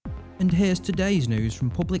And here's today's news from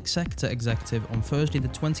Public Sector Executive on Thursday the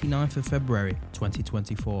 29th of February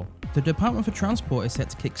 2024. The Department for Transport is set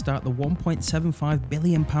to kickstart the £1.75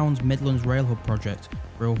 billion Midlands Rail Hub project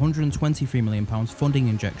for a £123 million funding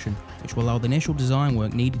injection, which will allow the initial design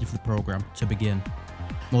work needed for the programme to begin.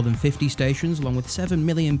 More than 50 stations along with 7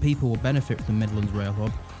 million people will benefit from the Midlands Rail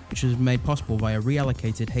Hub, which was made possible via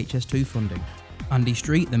reallocated HS2 funding. Andy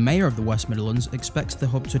Street, the Mayor of the West Midlands, expects the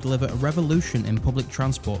hub to deliver a revolution in public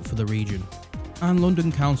transport for the region. And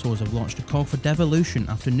London councils have launched a call for devolution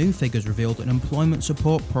after new figures revealed an employment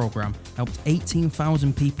support programme helped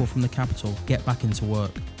 18,000 people from the capital get back into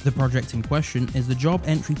work. The project in question is the Job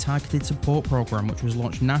Entry Targeted Support Programme, which was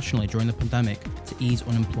launched nationally during the pandemic to ease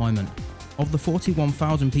unemployment. Of the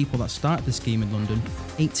 41,000 people that started the scheme in London,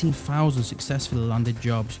 18,000 successfully landed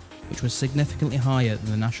jobs, which was significantly higher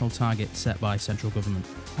than the national target set by central government.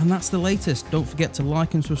 And that's the latest. Don't forget to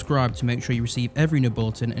like and subscribe to make sure you receive every new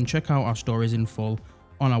bulletin, and check out our stories in full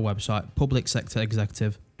on our website,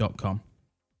 publicsectorexecutive.com.